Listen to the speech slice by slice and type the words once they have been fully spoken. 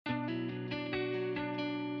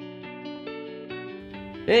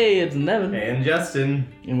Hey, it's Nevin. And Justin.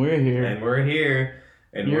 And we're here. And we're here.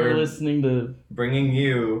 And You're we're listening to bringing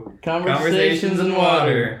you Conversations in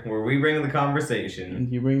Water, where we bring the conversation.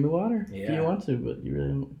 and you bring the water if Yeah. you want to, but you really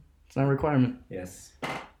don't. It's not a requirement. Yes.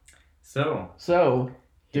 So,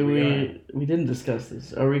 Do here we didn't discuss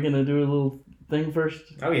this. Are we going to do a little thing first?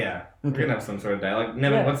 oh yeah, we're Okay. going to have some sort of dialogue.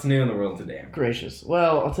 Nevin, Yeah. what's new in the world today? Gracious.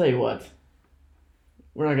 Well, I'll tell you what.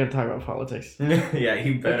 We're not going to talk about politics. Yeah,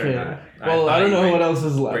 you better Okay. not. Well, I thought don't you know might what else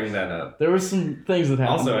is left. Bring that up. There were some things that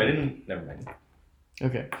happened. Also, never mind.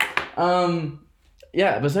 Okay.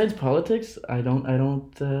 Yeah, besides politics, I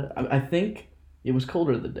think it was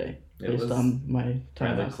colder today It based was on my time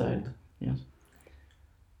rather outside. cold. Yes.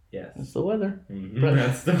 Yes. That's the weather. Mhm. But-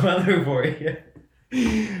 That's the weather for you.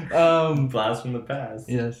 Blast from the past.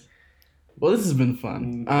 Yes. Well, this has been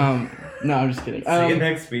fun. No, I'm just kidding. See you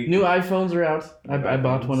next week. New iPhones are out. I New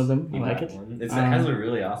bought iPhones. one of them. I You like bought it. one. It has a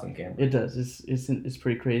really awesome camera. It does. It's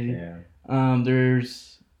pretty crazy. Yeah.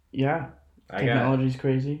 There's I got technology's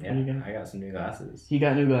crazy. What do you got? I got some new glasses. He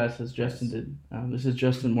got new glasses. Justin did. This is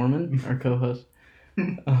Justin Mormon, our co-host.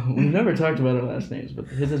 We've never talked about our last names, but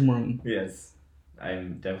his is Mormon. Yes.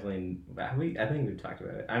 I'm definitely I think we've talked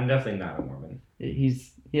about it. I'm definitely not a Mormon. He This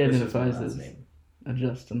is my identifies last as name. a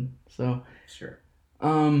Justin. So Sure.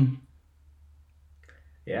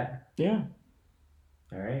 Yeah. yeah.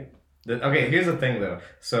 All right. Okay, here's the thing though.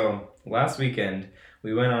 So last weekend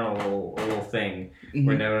we went on a little thing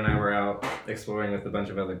where Mhm. Nevin and I were out exploring with a bunch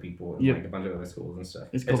of other people and Yep. like a bunch of other schools and stuff.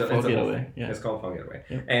 It's called Fall a whole Getaway, thing. yeah. It's called Fall Getaway.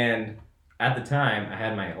 Yep. And at the time I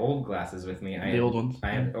had my old glasses with me. The old ones. I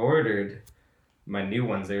had ordered my new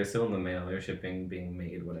ones. They were still in the mail. They were shipping, being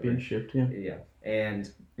made, whatever. Being shipped. Yeah. Yeah. And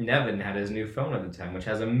Nevin had his new phone at the time, which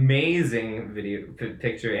has amazing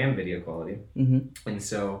picture and video quality. Mm-hmm. And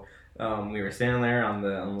so we were standing there on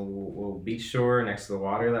the little beach shore next to the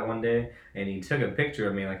water that one day, and he took a picture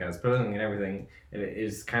of me like I was posing and everything. And it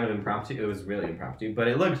is kind of impromptu. It was really impromptu, but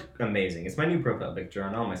it looked amazing. It's my new profile picture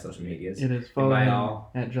on all my social medias. It is. Follow by him all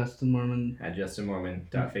at Justin Mormon. at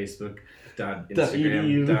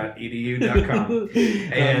justinmormon.facebook.instagram.edu.com.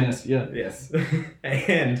 And yeah. yes,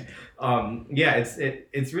 and yeah,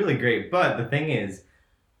 it's really great. But the thing is,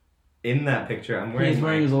 in that picture, I'm wearing. He's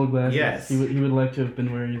wearing his old glasses. Yes. He would like to have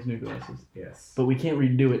been wearing his new glasses. Yes. But we can't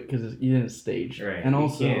redo it because he didn't stage. Right. And we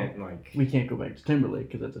also, can't, we can't go back to Timberlake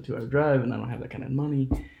because that's a 2-hour drive, and I don't have that kind of money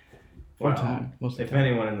or Wow. time. Most of If the time.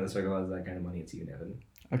 anyone in the circle has that kind of money, it's you, Nevin.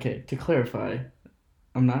 Okay, to clarify,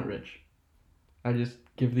 I'm not rich. I just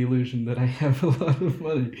give the illusion that I have a lot of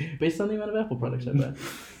money based on the amount of Apple products I buy.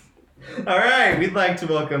 All right, we'd like to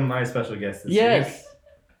welcome our special guest this Yes.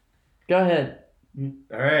 Go ahead. week.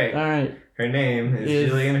 All right. All right, Her name is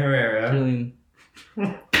Is Jillian Herrera. Jillian.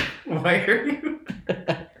 Why are you?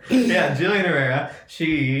 Yeah, Jillian Herrera.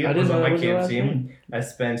 She I didn't was know on that my was your camp last team. name. I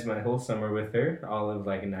spent my whole summer with her, all of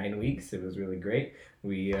like 9 weeks. It was really great.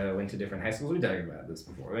 We went to different high schools. We talked about this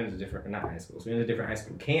before. We went to different, not high schools. We went to different high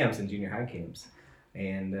school camps and junior high camps,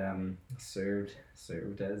 and served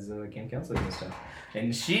as camp counselor and stuff.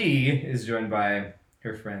 And she is joined by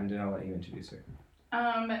her friend, and I'll let you introduce her.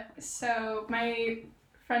 So my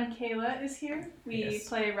friend Kayla is here. We Yes.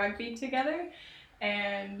 play rugby together,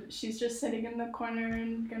 and she's just sitting in the corner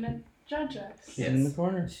and gonna judge us. Yeah. In the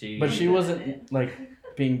corner. She, But she wasn't like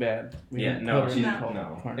being bad. We yeah, didn't no, put her she's in the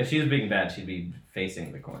no. corner. If she was being bad, she'd be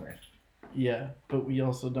facing the corner. Yeah, but we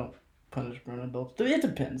also don't punish grown adults. It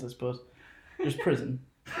depends, I suppose. There's prison.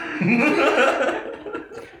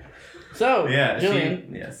 So, Yeah,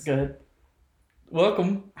 Jillian, yes. go ahead.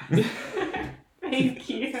 Welcome. Thank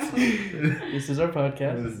you. This is our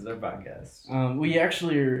podcast. This is our podcast. We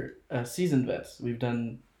actually are seasoned vets. We've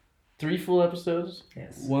done 3 full episodes,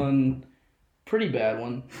 Yes. 1 pretty bad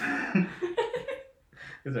one.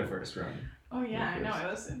 It's our first run. Oh yeah, I know. I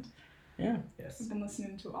listened. Yeah. Yes. I've been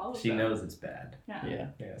listening to all of She them. knows it's bad. Yeah. Yeah.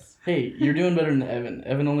 Yes. Hey, you're doing better than Evan.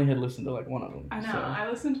 Evan only had listened to like 1 of them. I know. So, I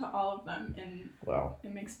listen to all of them, and wow.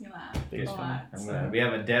 it makes me laugh Big a fan. lot. I'm so- glad. We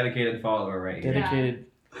have a dedicated follower right here. Dedicated.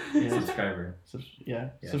 Yeah. Subscriber. Yeah.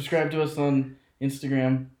 Yes. Subscribe to us on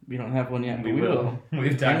Instagram. We don't have one yet, but we will.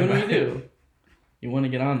 We've talked And when about we it. do, you want to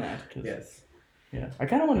get on that. 'Cause, Yes. Yeah. I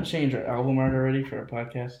kind of want to change our album art already for our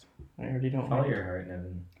podcast. I already don't Follow like it. your heart,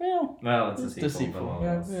 Nevin. Well, It's a it's sequel. deceitful. But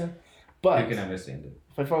Yeah, else. yeah. You But can understand it.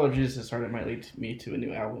 if I follow Jesus' heart, it might lead me to a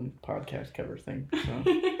new album podcast cover thing. So.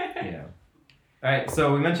 Yeah. All right.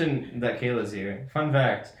 So we mentioned that Kayla's here. Fun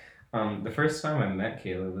fact: the first time I met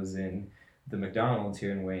Kayla was in the McDonald's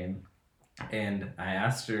here in Wayne, and I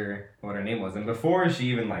asked her what her name was, and before she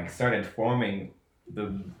even like started forming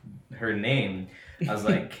her name, I was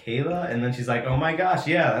like, Kayla? And then she's like, oh my gosh,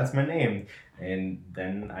 yeah, that's my name. And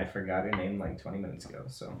then I forgot her name like 20 minutes ago,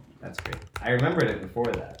 so that's great. I remembered it before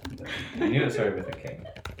that, but I knew it started with a K.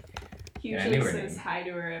 He Yeah, I usually knew her says name. hi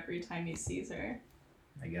to her every time he sees her.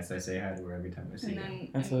 I guess I say hi to her every time I see And her. then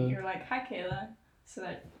That's and a- you're like, hi, Kayla, so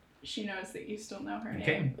that she knows that you still know her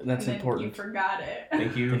Okay. name. That's and then important. You forgot it.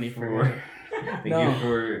 Thank you Then you for thank No. you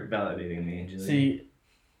for validating me, Julie. See,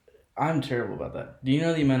 I'm terrible about that. Do you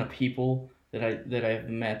know the amount of people that I've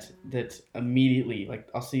met that immediately, like,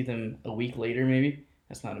 I'll see them a week later, maybe?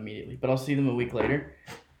 That's not immediately, but I'll see them a week later,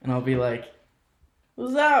 and I'll be like,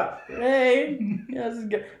 what's up? Hey. Yeah, this is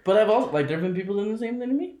good. But I've also, like, there have been people doing the same thing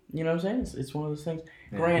to me. You know what I'm saying? It's one of those things.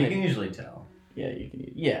 Yeah, Granted. you can usually tell. Yeah, you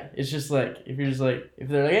can. Yeah, it's just like, if you're just like, if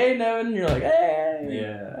they're like, hey, Nevin, you're like, hey.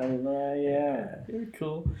 Yeah. Yeah, you're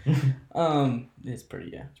cool. It's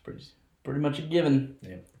pretty much a given.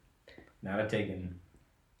 Not a taken.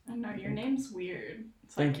 I know, your name's weird.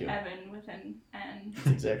 It's Thank like you. Evan with an N. That's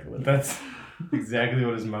exactly what it is. That's exactly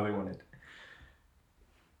what his mother wanted.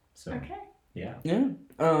 So Okay. yeah, Yeah.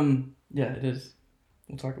 Yeah, it is.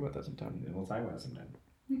 We'll talk about that sometime. we'll talk about it sometime.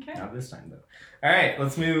 Okay. Not this time though. All right,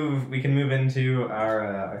 let's move. We can move into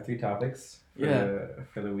our 3 topics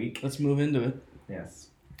for the week. Let's move into it. Yes.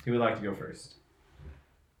 Who would like to go first?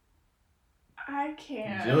 I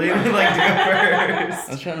can't. Jillian would like to go I first.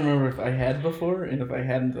 was trying to remember if I had before, and if I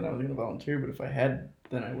hadn't, then I was going to volunteer, but if I had,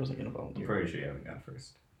 then I wasn't going to I'm volunteer. pretty sure you haven't gone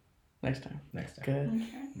first. Next time. Next time. Go ahead.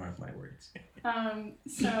 Okay. Mark my words.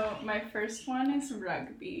 So my first one is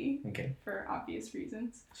rugby Okay. for obvious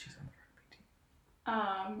reasons. She's on the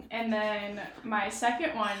rugby team. And then my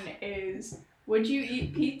second one is, would you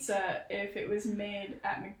eat pizza if it was made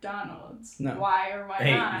at McDonald's? No. Why or why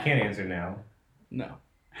Hey, not? you can't answer now. No.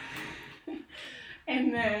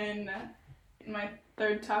 And then my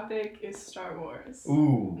third topic is Star Wars.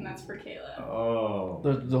 Ooh. And that's for Kayla. Oh.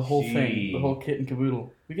 The whole thing, Gee. the whole kit and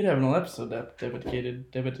caboodle. We could have an whole episode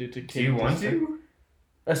dedicated to Do you want to?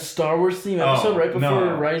 a Star Wars theme episode Oh, right before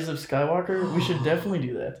no. Rise of Skywalker? We should definitely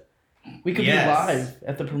do that. We could Yes. be live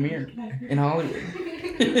at the premiere in Hollywood.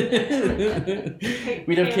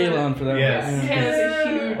 We'd have Kayla on for that. Yes. one. Yeah. Kayla's a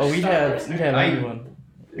huge Oh, we'd Star have Wars everyone.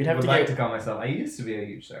 We'd have would to like get. to call myself. I used to be a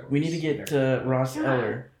huge Star Wars. We need to get nerd. Ross Yeah.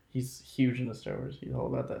 Eller. He's huge into Star Wars. He's all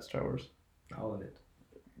about that Star Wars. All of it.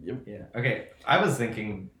 Yep. Yeah. Okay. I was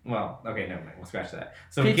thinking. Well. Okay. Never mind. We'll scratch that.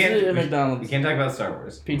 So Pizza we at can't. We McDonald's. can't talk about Star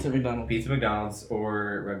Wars. Pizza at McDonald's. Pizza McDonald's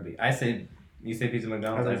or rugby. I say. You say pizza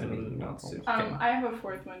McDonald's. I I like say pizza pizza McDonald's too. McDonald's. Okay. I have a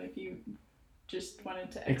fourth one if you just wanted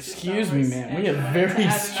to extra Excuse Star me, Wars man. We and have you wanted to very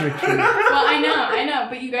add strict another- rules. Well, I know,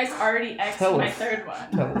 but you guys already X'd Tell my us. third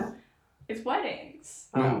one. Tell us. It's weddings.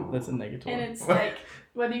 No, that's a negative. And it's like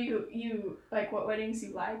whether you like what weddings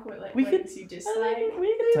you like, what We could- weddings you dislike.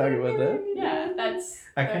 We can talk about that. Yeah, that's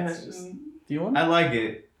I kinda that's just Do you want? I like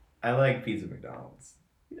it. I like pizza McDonald's.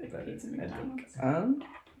 you like Better, pizza I think. McDonald's.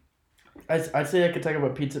 I'd say I could talk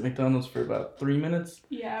about pizza at McDonald's for about 3 minutes.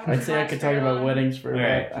 Yeah. I'd say I could talk about weddings for All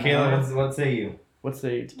right, about an hour. Kayla. What say you? What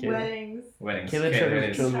say you to Kayla? Weddings. Weddings. Kayla Okay, there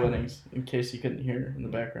it chose is. weddings, in case you couldn't hear in the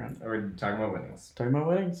background. We're talking about weddings. Talking about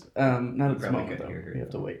weddings? Not at this Probably moment, couldn't though. hear her. We have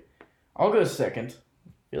to wait. I'll go second.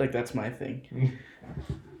 I feel like that's my thing.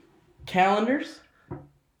 Calendars,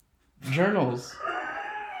 journals,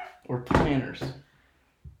 or planners.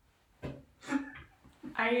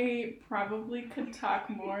 I probably could talk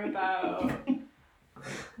more about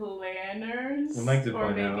planners I'd like to or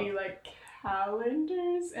point maybe like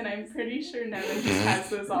calendars, and I'm pretty sure Nevin just has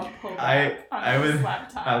those all pulled I- up on I his would-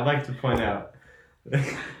 laptop. I'd like to point out.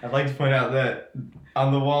 I'd like to point out that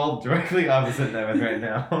on the wall directly opposite Nevin right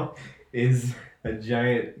now is a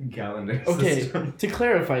giant calendar Okay, system. to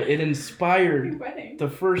clarify, it inspired Wedding. the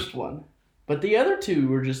first one, but the other two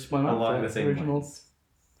were just spun off Along the the same original. lines.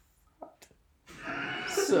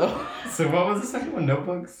 So, So what was the second one?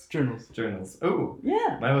 Notebooks? journals. Journals. Oh,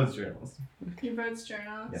 Yeah. mine was journals. Your vote's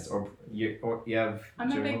journals. Yes, or you have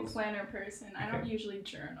I'm a big journals. planner person. I don't Okay. usually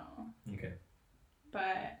journal, Okay.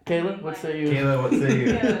 but Caleb, what say you? Kayla, what say you?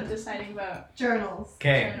 Yeah, deciding vote. Journals.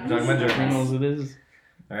 Okay, we're talking about Journals. journals. Journals it is.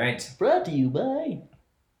 All right. Brought to you by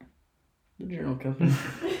the Journal Company.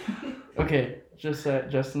 Okay, just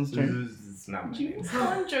Justin's turn. It's not my Did you name.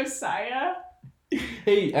 call him Josiah?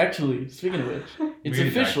 Hey, actually, speaking of which, it's We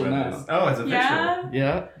official talked about now. this. Oh, it's official.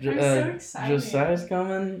 Yeah. Yeah, I'm so excited. Josiah's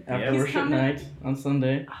coming after Yeah. He's worship coming. night on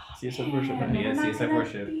Sunday. Oh, CSF worship man, night. Yeah, we're not CSF gonna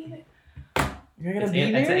worship. be there. You're gonna It's be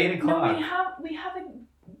eight- there. it's at 8 o'clock. No, we have a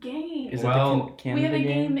game. Is Well, it the Canada we have a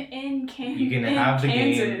game? game in You can in have the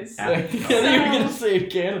game Kansas. at- I thought you were gonna say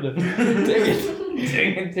Canada. Dang it.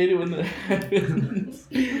 Dang it. Hate it when that happens.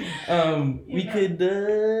 We Yeah. could.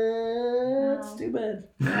 That's too bad.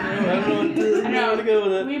 I don't know what to go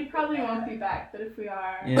with it. We probably won't be back, but if we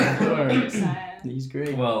are, Yeah, we are. 100%. He's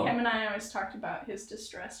great. Well, Him and I always talked about his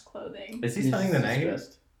distressed clothing. is he spending the night here?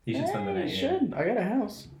 Stressed. He should spend the night He here. should. I got a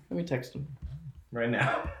house. Let me text him. Right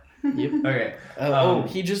now. Yep. Okay.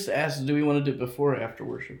 He just asked, do we want to do it before or after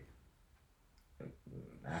worship?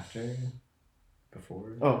 After?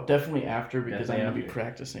 Before? Oh, definitely after because Definitely I'm going to be after.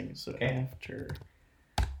 practicing. So Okay. after.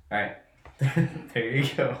 Alright. There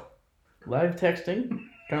you go. Live texting.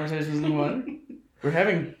 Conversations in one. We're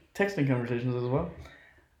having texting conversations as well.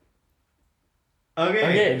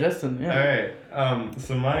 Okay, Justin. Yeah. Alright.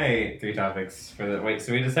 So my 3 topics for the... Wait,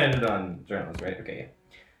 so we decided on journals, right? Okay.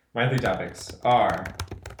 My 3 topics are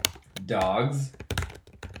dogs,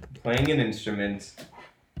 playing an instrument,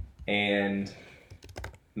 and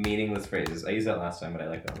meaningless phrases. I used that last time, but I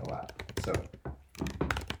like that one a lot. So,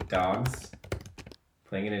 dogs,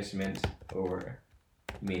 playing an instrument, or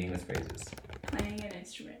meaningless phrases. Playing an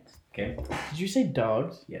instrument. Okay? Did you say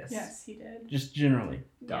dogs? Yes. Yes, he did. Just generally.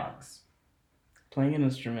 Dogs. Playing an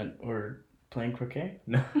instrument or playing croquet?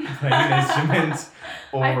 No, playing an instrument,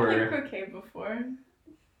 I played or croquet before.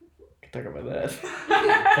 Could talk about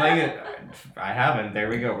that. playing it. I haven't. There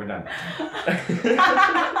we go. We're done.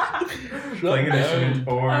 Playing an instrument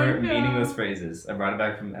or Oh, no. meaningless phrases. I brought it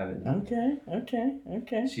back from Evan.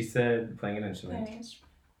 Okay. She said playing an instrument. Playing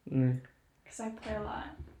instrument. Mm. Because I play a lot.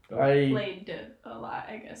 I Played a lot,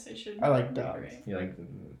 I guess I should. I like dogs. reiterate. You like?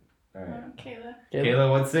 All right. Kayla. Kayla,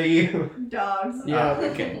 what say you? Dogs. Yeah. Ah,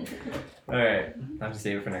 okay. All right. I have to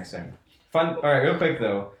save it for next time. Fun. All right. Real quick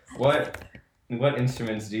though, what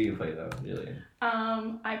instruments do you play though? Really?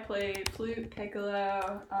 I play flute,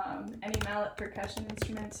 piccolo, any mallet percussion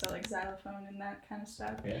instruments, so like xylophone and that kind of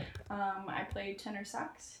stuff. Yeah. I play tenor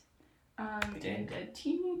sax, Dang. and a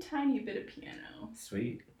teeny tiny bit of piano.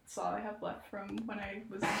 Sweet. That's all I have left from when I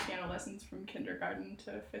was in piano lessons from kindergarten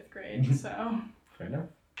to 5th grade. So Fair enough.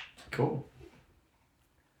 Cool.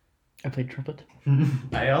 I played trumpet.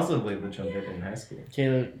 I also played the trumpet in high school.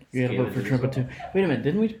 Kayla, you had a Kayla vote for did as trumpet well. too. Wait a minute,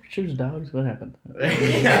 didn't we choose dogs? What happened?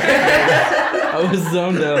 I I was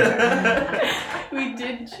zoned out. we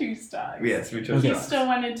did choose dogs. Yes, we chose Okay. He dogs. still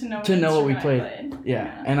wanted to know To know what we instrument I played. played.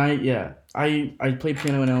 Yeah, and I played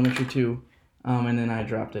piano in elementary too, and then I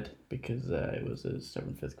dropped it because I was a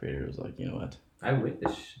stubborn 5th grader. It was like, you know what? I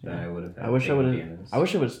wish that I would have. I wish I would've- Pianos. I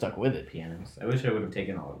wish I would have stuck with it. pianos. I wish I would have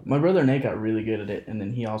taken all of them. My brother Nate got really good at it, and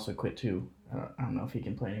then he also quit too. I don't know if he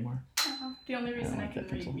can play anymore. The only reason I like can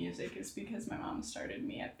that read pencil. music is because my mom started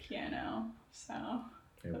me at piano. So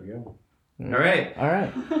There we go. Mm. All right, All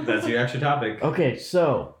right. that's your extra topic. Okay,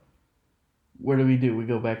 so where do? We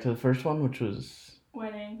go back to the first one, which was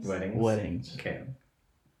weddings. weddings. Okay.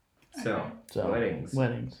 So Okay. So weddings.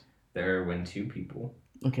 Weddings. They're when 2 people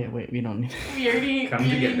Okay, wait, we don't need. We already Come we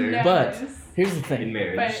already together. know But- this. Here's the in thing.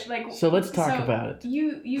 marriage. But like So let's talk so about it.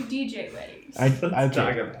 You DJ weddings. Let's Okay.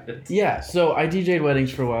 talk about it. Yeah, so I DJ'd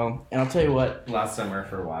weddings for a while, and I'll tell you what. Last summer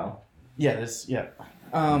for a while. Yeah,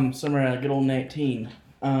 somewhere at a good old 19.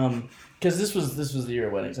 Because this was the year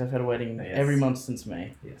of weddings. I've had a wedding Yes. every month since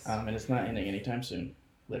May, Yes. and it's not ending anytime soon.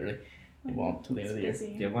 Literally, it won't till the end of the year. It's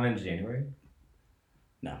busy. Do you have one in January?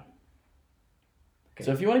 No. Okay.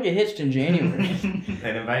 So if you want to get hitched in January,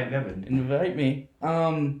 And invite Nevin. invite me.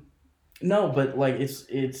 No, but like it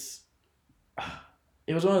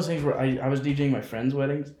was one of those things where I was DJing my friends'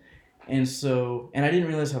 weddings, and I didn't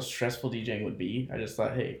realize how stressful DJing would be. I just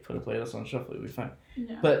thought, hey, put a playlist on shuffle, it'll be fine.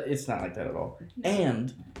 Yeah. But it's not like that at all.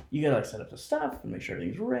 And you gotta like set up the stuff and make sure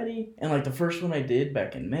everything's ready. And like the first one I did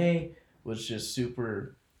back in May was just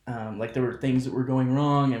super. Like there were things that were going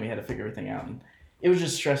wrong, and we had to figure everything out. And it was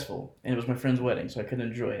just stressful, and it was my friend's wedding, so I couldn't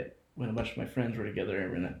enjoy it when a bunch of my friends were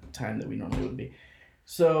together in a time that we normally would be.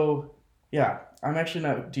 So yeah, I'm actually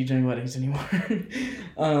not DJing weddings anymore.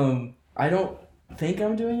 I don't think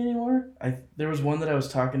I'm doing anymore. There was one that I was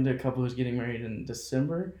talking to a couple who's getting married in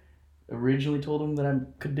December. Originally told him that I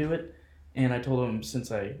could do it, and I told him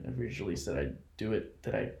since I originally said I'd do it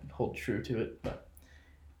that I hold true to it, but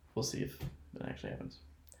we'll see if that actually happens.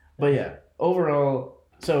 But yeah, overall,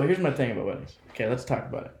 so here's my thing about weddings. Okay, let's talk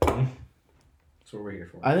about it. That's what we're here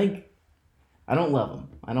for. I think I don't love them.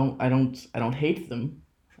 I don't hate them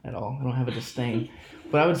at all. I don't have a disdain,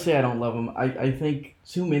 but I would say I don't love them. I think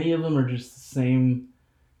too many of them are just the same,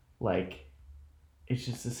 like, it's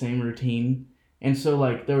just the same routine. And so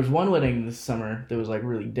like there was one wedding this summer that was like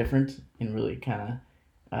really different and really kind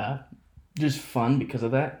of just fun because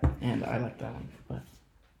of that, and I like that one. But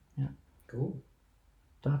Cool.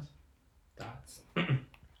 thoughts? Thoughts.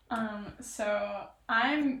 So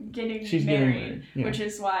I'm getting She's getting married, married. Yeah. which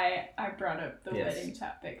is why I brought up the Yes. wedding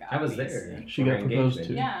topic. I was obviously. there. She for got her proposed to.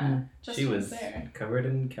 engagement. Yeah, Justin She was there. covered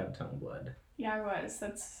in cow tongue blood. Yeah, I was.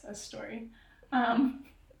 That's a story.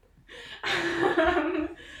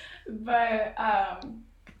 But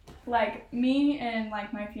like me and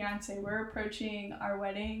like my fiance, we're approaching our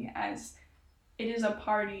wedding as it is a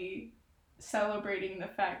party celebrating the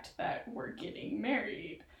fact that we're getting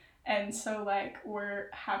married. And so like we're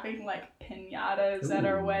having like pinatas at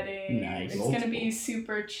our Ooh, wedding. nice. It's gonna be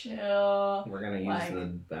super chill. We're gonna use Like-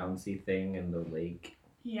 the bouncy thing in the lake.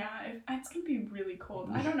 Yeah, it's gonna be really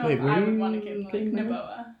cold. I don't know Wait, if where I are would you want to get in like getting married?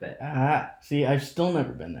 Naboa. See, I've still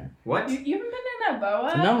never been there. What? You haven't been to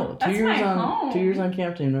Naboa? No, 2 That's years my on home. 2 years on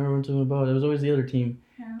camp team. Never went to a boat. It was always the other team.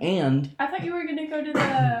 Yeah. And I thought you were gonna go to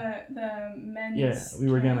the men's. yeah,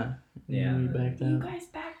 we were camp. gonna. Yeah. We backed You out. guys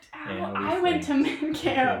backed out. Yeah, we I went to men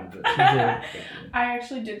camp. did. I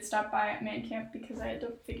actually did stop by at man camp because I had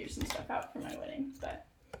to figure some stuff out for my wedding. But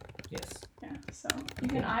Yes. yeah, so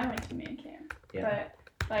even I went to man camp. Yeah. But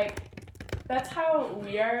like, that's how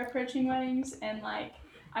we are approaching weddings, and like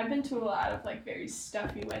I've been to a lot of like very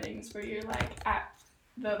stuffy weddings where you're like at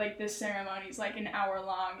the ceremony's like an hour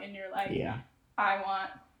long, and you're like, Yeah. I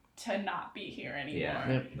want to not be here anymore. Yeah.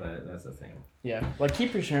 Yep. But that's the thing. Yeah. Like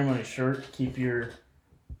keep your ceremony short. Keep your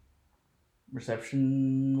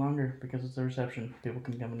reception longer because it's a reception. People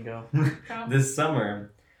can come and go. So- This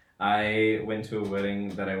summer, I went to a wedding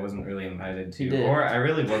that I wasn't really invited to, You did. or I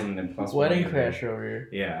really wasn't in plus Wedding one. crasher over here.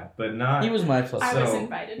 Yeah, but not. He was my plus. I was So,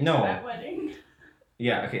 invited no. to that wedding.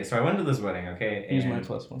 Yeah. Okay. So I went to this wedding. Okay. He was my And,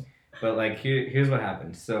 plus one. but like here's what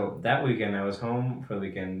happened. So that weekend I was home for the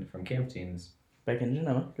weekend from camp teams. Back in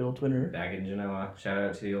Genoa, good old Twin River. Back in Genoa. Shout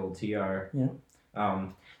out to the old TR. Yeah.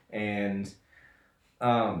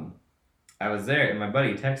 I was there, and my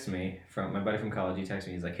buddy texted me my buddy from college. He texted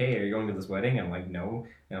me. He's like, "Hey, are you going to this wedding?" And I'm like, "No."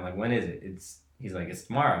 And I'm like, "When is it?" He's like, "It's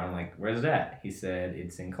tomorrow." And I'm like, "Where's it at?" He said,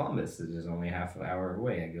 "It's in Columbus. It's just only half an hour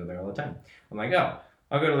away. I go there all the time." I'm like, "Oh,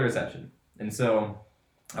 I'll go to the reception." And so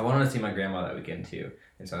I wanted to see my grandma that weekend too.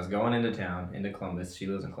 And so I was going into town, into Columbus. She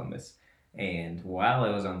lives in Columbus. And while I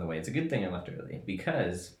was on the way, it's a good thing I left early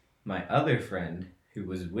because my other friend who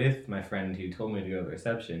was with my friend who told me to go to the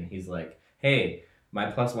reception, he's like, "Hey, my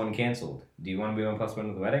plus one canceled. Do you want to be my plus one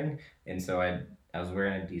to the wedding?" And so I was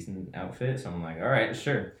wearing a decent outfit, so I'm like, "All right,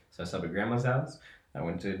 sure." So I stopped at grandma's house. I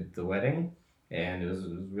went to the wedding, and it was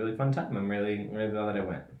a really fun time. I'm really, really glad that I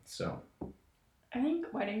went. So I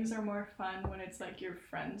think weddings are more fun when it's like your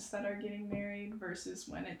friends that are getting married versus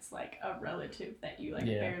when it's like a relative that you like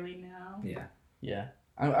Yeah. barely know. Yeah.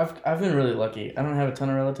 I've been really lucky. I don't have a ton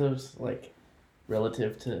of relatives, like,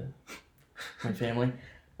 relative to my family.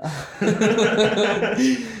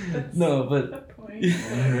 No, but The point.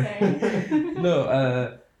 Okay.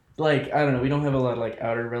 no, like I don't know. We don't have a lot of like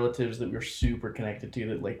outer relatives that we're super connected to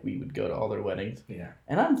that like we would go to all their weddings, yeah.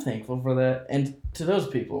 and I'm thankful for that. And to those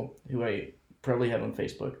people who I probably have on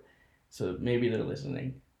Facebook, so maybe they're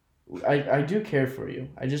listening. I do care for you.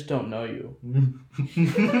 I just don't know you,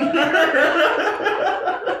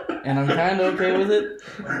 and I'm kind of okay with it.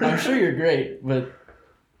 I'm sure you're great, but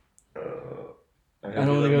I don't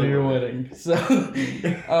want to go to your wedding. So,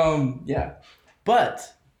 yeah. But,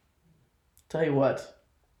 tell you what,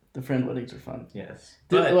 the friend weddings are fun. Yes.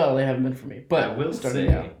 Well, they haven't been for me, but I will starting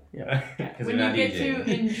say, out. Yeah. because When you're you not get DJing.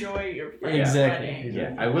 to enjoy your friend's Exactly. wedding.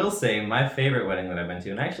 Yeah, I will say my favorite wedding that I've been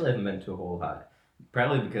to, and I actually haven't been to a whole lot,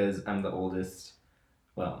 probably because I'm the oldest.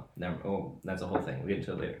 Well, never. Oh, that's a whole thing. We'll get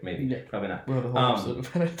into it later. Maybe. Yeah. Probably not. We'll have a whole episode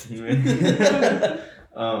about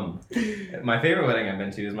it. My favorite wedding I've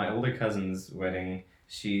been to is my older cousin's wedding.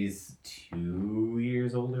 She's 2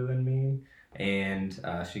 years older than me, and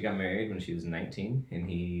she got married when she was 19, and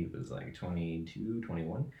he was like 22,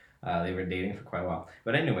 21. They were dating for quite a while.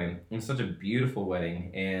 But anyway, it was such a beautiful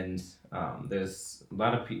wedding, and there's a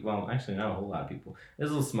lot of people, well, actually not a whole lot of people.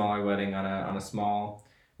 There's a little smaller wedding on a small,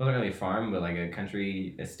 wasn't really a farm, but like a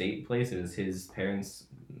country estate place. It was his parents'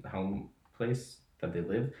 home place that they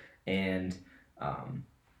live, and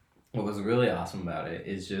what was really awesome about it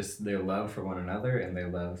is just their love for one another and their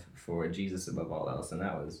love for Jesus above all else, and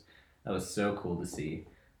that was so cool to see.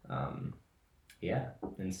 Yeah,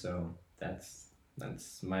 and so that's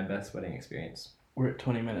my best wedding experience. We're at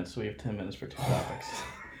 20 minutes, so we have 10 minutes for 2 topics.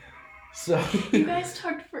 So, You guys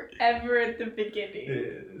talked forever at the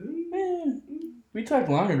beginning. we talked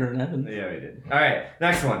longer than that. Yeah, we did. All right,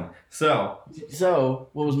 next one. So So,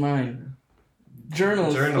 what was mine?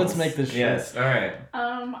 Journals. Let's make this short. Yes. All right.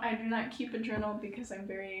 I do not keep a journal because I'm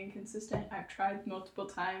very inconsistent. I've tried multiple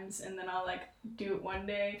times, and then I'll like do it one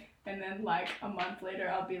day, and then like a month later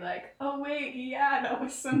I'll be like, oh wait, yeah, that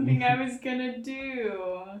was something I was gonna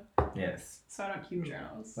do. Yes. So I don't keep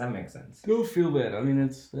journals. That makes sense. Don't feel bad. I mean,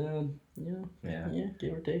 it's Yeah.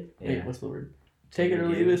 give or take. Yeah. Wait, what's the word? Take it or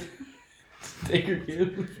leave it. Take or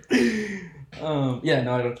give. Yeah,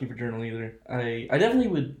 no, I don't keep a journal either. I definitely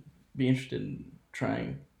would be interested in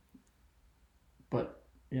trying, but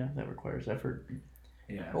yeah, that requires effort.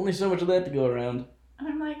 Yeah. Only so much of that to go around.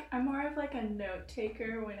 I'm more of like a note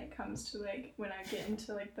taker when it comes to like when I get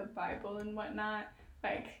into like the Bible and whatnot.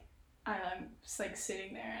 Like I'm just like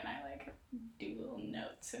sitting there and I like do little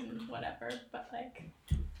notes and whatever. But like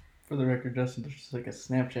For the record, Justin, there's just like a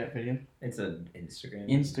Snapchat video. It's an Instagram.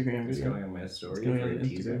 It's It's video. going on my story. It's going for on a the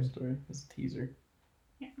teaser. Instagram story. It's a teaser.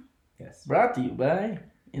 Yes. Brought to you by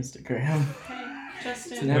Instagram. okay, It's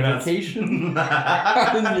an Justin. We're not- application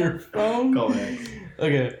on your phone. Call back.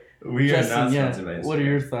 Okay, We Justin, are not yeah. sponsored by Instagram. What are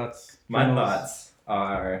your thoughts? My Journals? thoughts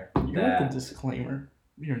are You're that at the disclaimer.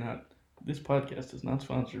 You're not. This podcast is not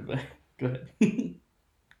sponsored by. Go ahead.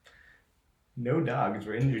 no dogs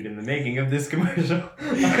were injured in the making of this commercial.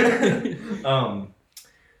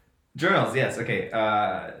 Journals, yes, okay.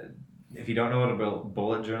 If you don't know what a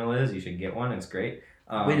bullet journal is, you should get one. It's great.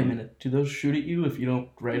 Wait a minute. Do those shoot at you if you don't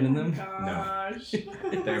write in them? Gosh.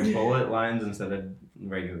 They're bullet lines instead of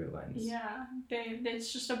regular lines. Yeah,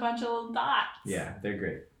 it's just a bunch of little dots. Yeah, they're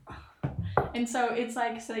great. And so it's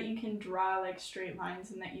like so that you can draw like straight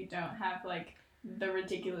lines and that you don't have like the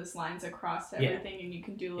ridiculous lines across everything, and you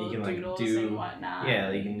can do little can, like, doodles do- and whatnot. Yeah,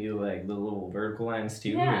 you can do like the little vertical lines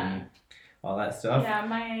too Yeah. and all that stuff. Yeah,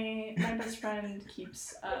 my best friend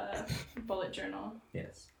keeps a bullet journal.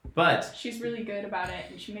 Yes. But She's really good about it,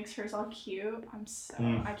 and she makes hers all cute.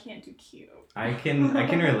 I can't do cute. I can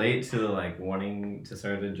relate to like wanting to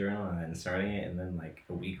start a journal and then starting it and then like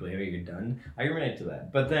a week later you're done. I can relate to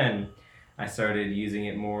that. But then I started using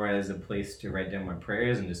it more as a place to write down my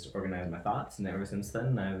prayers and just to organize my thoughts. And ever since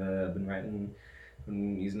then, I've been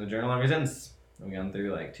using the journal ever since. I've gone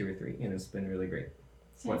through like 2 or 3, and it's been really great.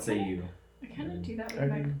 What say you? I kind of do that with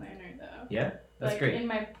my planner though. Yeah, that's like great. in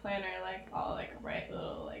my planner, like I'll like write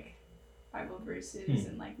little like Bible verses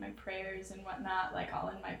and like my prayers and whatnot, like all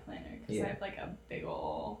in my planner because I have like a big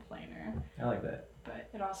ol' planner. I like that. But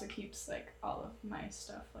it also keeps like all of my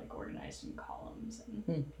stuff like organized in columns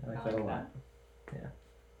and I like that a lot. Yeah.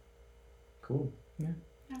 Cool.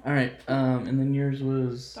 All right. And then yours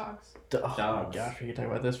was. dogs. Oh my Dogs. gosh, we could talk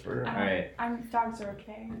about this for. Alright. Dogs are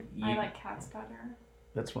okay. I You- like cats better.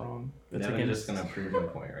 That's wrong. That's I'm against. just gonna prove my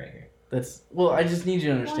point right here. That's well. I just need you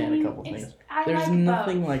to understand a couple It's- things. I There's like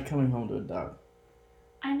nothing both. like coming home to a dog.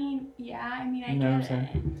 I mean, yeah. I mean, I You know what get I'm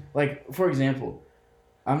it. Like for example,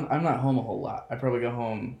 I'm not home a whole lot. I probably go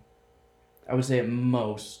home. I would say at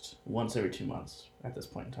most once every 2 months at this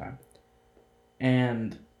point in time.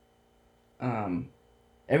 And,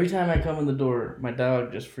 every time I come in the door, my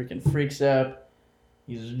dog just freaking freaks out.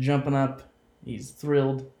 He's jumping up. He's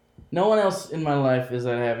thrilled. No one else in my life is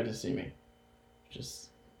that happy to see me. Just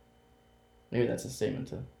maybe that's a statement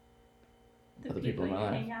to The other people in you my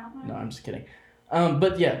life. hang out with. No, I'm just kidding.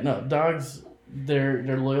 But yeah, no, dogs,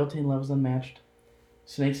 their loyalty and love is unmatched.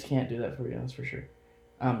 Snakes can't do that for you, that's for sure.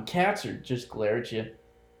 Cats are just glare at you,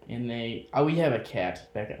 and we have a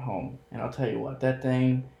cat back at home, and I'll tell you what, that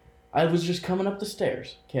thing, I was just coming up the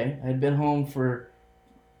stairs, okay? I had been home for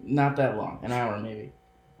not that long, an hour maybe.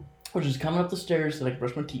 I was just coming up the stairs so I could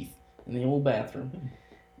brush my teeth in the old bathroom,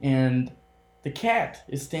 and the cat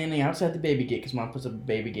is standing outside the baby gate, because Mom puts up a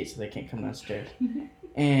baby gate so they can't come downstairs,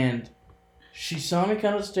 and she saw me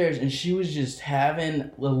come upstairs, and she was just having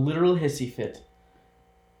a literal hissy fit.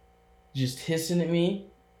 Just hissing at me,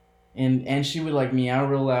 and she would like meow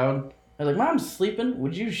real loud. I was like, "Mom's sleeping.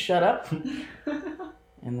 Would you shut up?"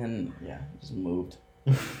 And then just moved.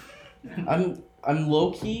 I'm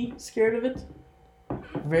low key scared of it.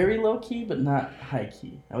 Very low key, but not high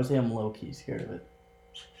key. I would say I'm low key scared of it.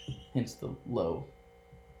 Hence the low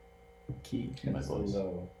key in my It's voice.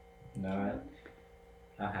 low, not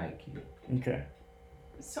a high key. Okay.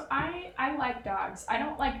 So I like dogs. I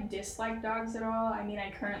don't like dislike dogs at all. I mean,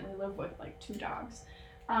 I currently live with like 2 dogs.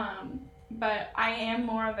 But I am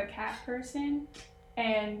more of a cat person,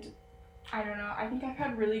 and I don't know, I think I've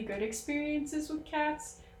had really good experiences with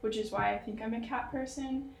cats, which is why I think I'm a cat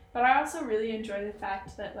person. But I also really enjoy the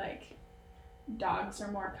fact that like dogs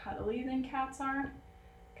are more cuddly than cats are,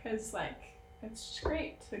 because like it's just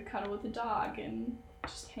great to cuddle with a dog and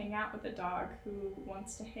just hang out with a dog who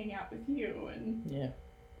wants to hang out with you. And Yeah.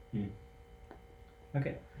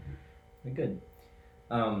 Okay. Good.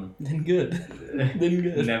 Then good. Then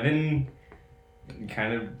good. Nevin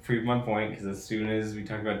kind of proved my point because as soon as we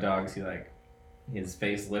talked about dogs, his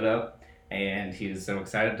face lit up and he was so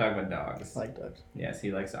excited to talk about dogs. I like dogs. Yes,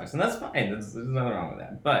 he likes dogs, and that's fine. There's nothing wrong with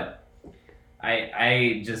that. But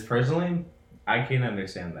I just personally, I can't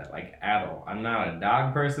understand that at all. I'm not a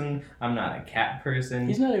dog person. I'm not a cat person.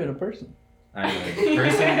 He's not even a person. I'm a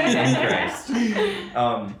person in Christ.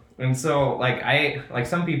 And so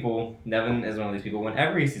some people, Nevin is one of these people.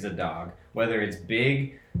 Whenever he sees a dog, whether it's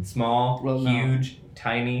big, small, Well, no. huge,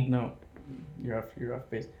 tiny, No, you're off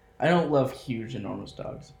base. I don't love huge, enormous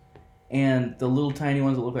dogs, and the little tiny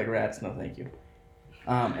ones that look like rats. No, thank you.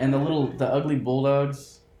 And the ugly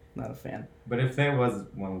bulldogs. Not a fan. but if there was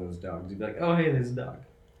one of those dogs, you'd be like, oh hey, there's a dog.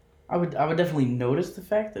 I would definitely notice the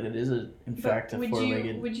fact that it is in fact a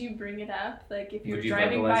four-legged. Would you bring it up? Like if you're Would you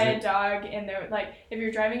driving vocalize by it? a dog and they're like, if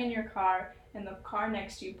you're driving in your car and the car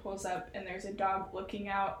next to you pulls up and there's a dog looking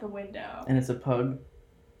out the window. And it's a pug.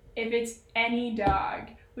 If it's any dog,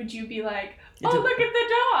 would you be like, It's oh, a- look at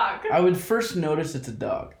the dog? I would first notice it's a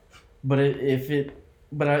dog, but if it's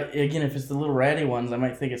the little ratty ones, I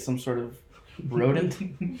might think it's some sort of rodent.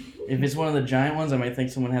 If it's one of the giant ones, I might think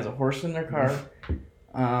someone has a horse in their car.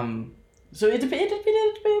 So it would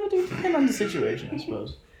depend on the situation, I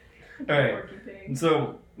suppose. All right. Porky pig.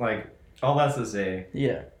 So all that's to say,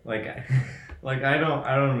 Yeah. I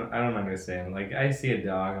don't understand. I see a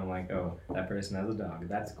dog, I'm like, oh, that person has a dog.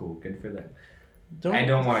 That's cool. Good for them. I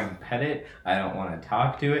don't want to pet it. I don't want to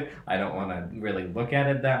talk to it. I don't want to really look at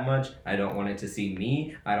it that much. I don't want it to see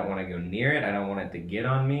me. I don't want to go near it. I don't want it to get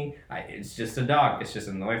on me. It's just a dog. It's just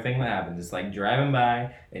another thing that happens. It's like driving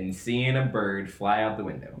by and seeing a bird fly out the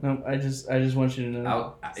window. No, I just want you to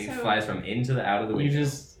know. It So- flies from out of the window. You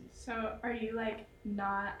just So are you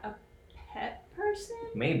not a pet person?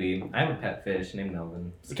 Maybe. I have a pet fish named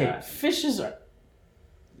Melvin. okay. Scott. Fishes are.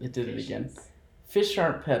 It did it again. Fish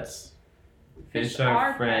aren't pets. Fish Fish are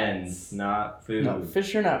are friends, pets. not food. No,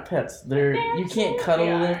 fish are not pets. You can't absolutely cuddle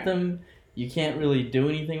are. with them. You can't really do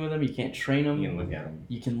anything with them. You can't train them. You can look at them.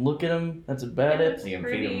 You can look at them. That's about it. It's You can feed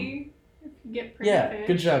pretty. If you get pretty Yeah, fish.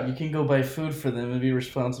 good job. You can go buy food for them and be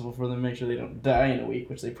responsible for them. Make sure they don't die in a week,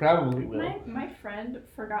 which they probably will. My friend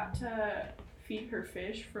forgot to feed her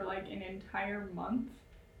fish for an entire month,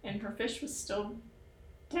 and her fish was still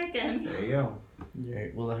ticking. There you go. Yeah,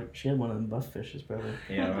 well, she had one of them buff fishes, probably,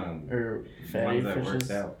 Yeah, or fatty ones that fishes.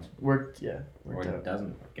 works out. Worked Or out,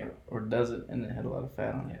 doesn't work out. or does it, and it had a lot of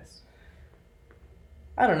fat on it. Yes.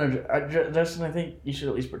 I don't know, Justin. I think you should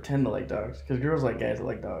at least pretend to like dogs, because girls like guys that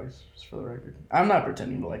like dogs. Just for the record, I'm not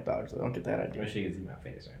pretending to like dogs. I don't get that I idea. wish you could see my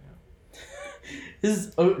face right now. This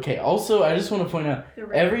is okay. Also, I just want to point out. The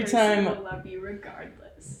right Every person time- will love you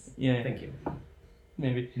regardless. Yeah, Thank you.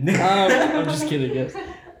 maybe. I'm just kidding, yes.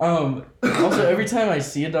 Also, every time I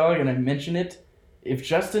see a dog and I mention it, if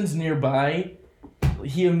Justin's nearby,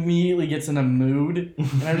 he immediately gets in a mood.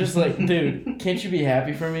 And I'm just like, dude, can't you be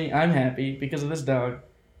happy for me? I'm happy because of this dog.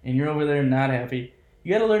 And you're over there not happy.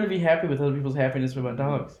 You gotta learn to be happy with other people's happiness about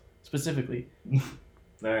dogs, specifically.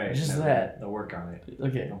 All right. Just now that. I'll work on it.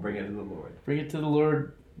 Okay, I'll bring it to the Lord. bring it to the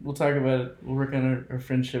Lord. We'll talk about it. We'll work on our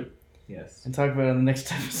friendship Yes. and talk about it on the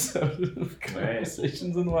next episode of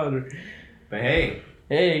Conversations in Water. But hey,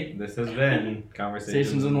 Hey, this has been Conversations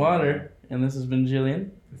Stations in Water. And this has been Jillian.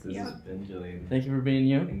 This has Yeah. been Jillian. Thank you for being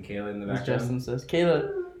you. And Kayla in the As background. Justin says.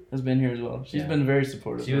 Kayla has been here as well. She's Yeah. been very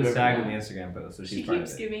supportive. She of was tagged in everyone. the Instagram post, so she's She part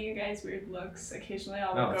keeps of it. giving you guys weird looks. Occasionally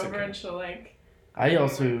I'll No, look it's over okay. and she'll I Weird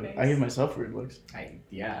also face. I give myself weird looks.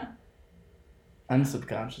 Yeah.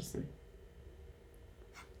 Unsubconsciously.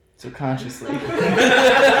 So consciously. I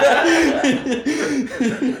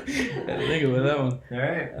had to think about that one. All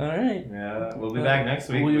right. Alright. Yeah, we'll be back next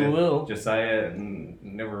week. We with will. Josiah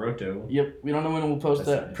Navarroto. Yep. We don't know when we'll post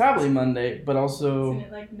That's that. nice. Probably Monday, but also Isn't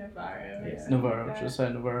it like Navarro? or Yeah. something Navarro. like that? Josiah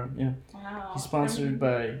Navarro. Yeah. Wow. He's sponsored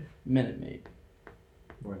by Minute Maid.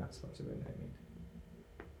 We're not sponsored by Night Maid.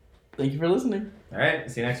 Thank you for listening. All right.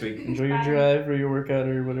 See you next week. Enjoy your Bye. drive or your workout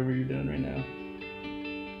or whatever you're doing right now.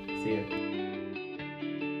 See you.